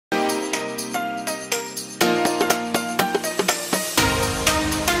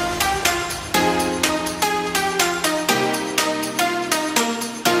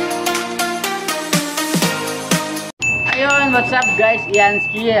What's up guys,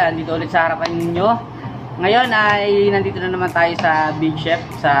 Ianski, andito ulit sa harapan ninyo. Ngayon ay nandito na naman tayo sa Big Chef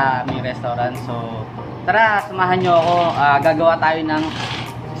sa aming restaurant. So tara, samahan nyo ako. Gagawa tayo ng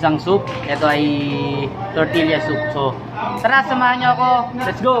isang soup. Ito ay tortilla soup. So tara, samahan nyo ako.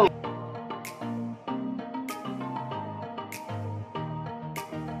 Let's go!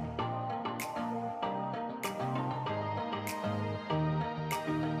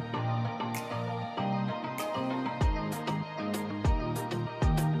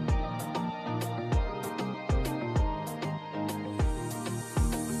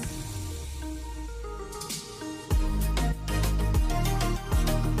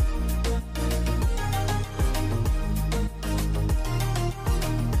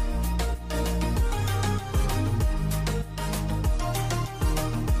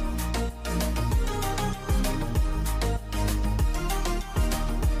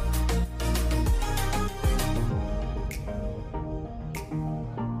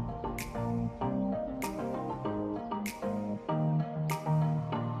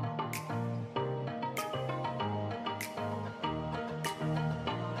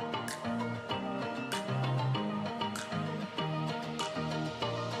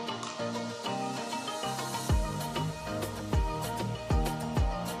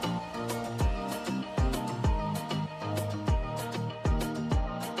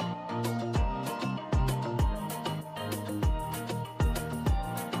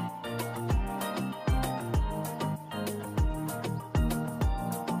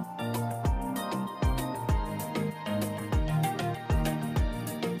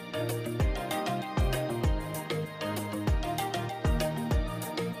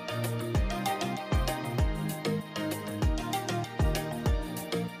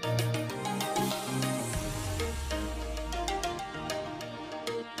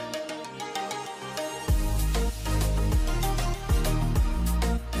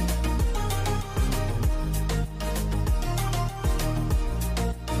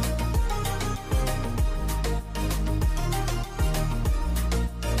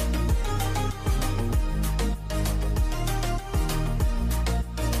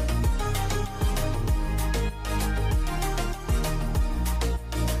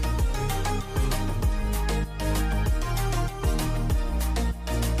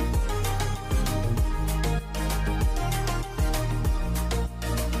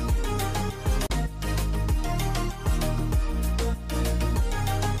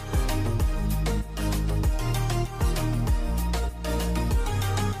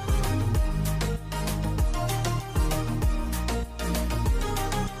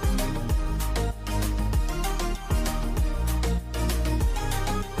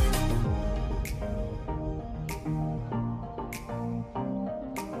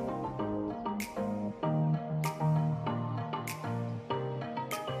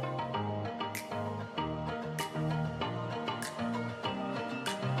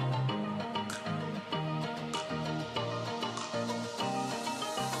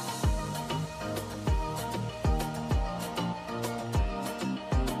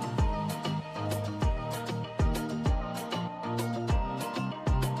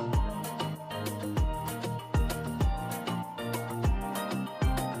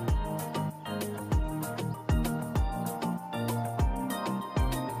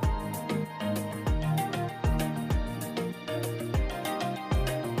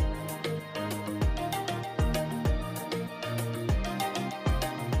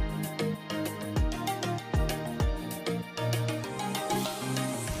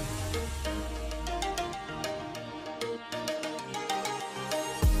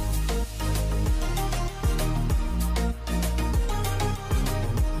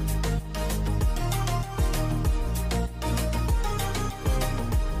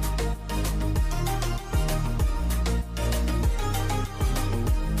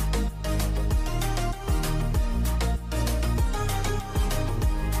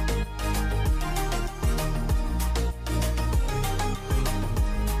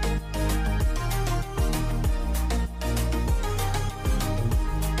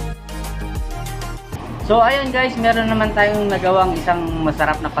 So ayun guys, meron naman tayong nagawang isang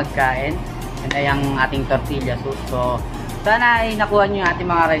masarap na pagkain. Yan ay ang ating tortilla soup. So sana ay nakuha nyo yung ating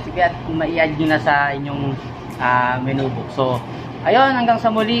mga recipe at ma-i-add nyo na sa inyong menu book. So ayun, hanggang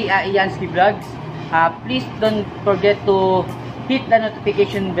sa muli, Ianski Vlogs. Please don't forget to hit the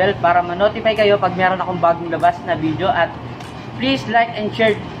notification bell para ma-notify kayo pag meron akong bagong labas na video. At please like and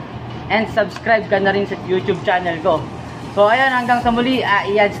share and subscribe ka na rin sa YouTube channel ko. So ayun, hanggang sa muli,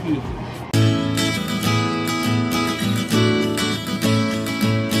 Ianski.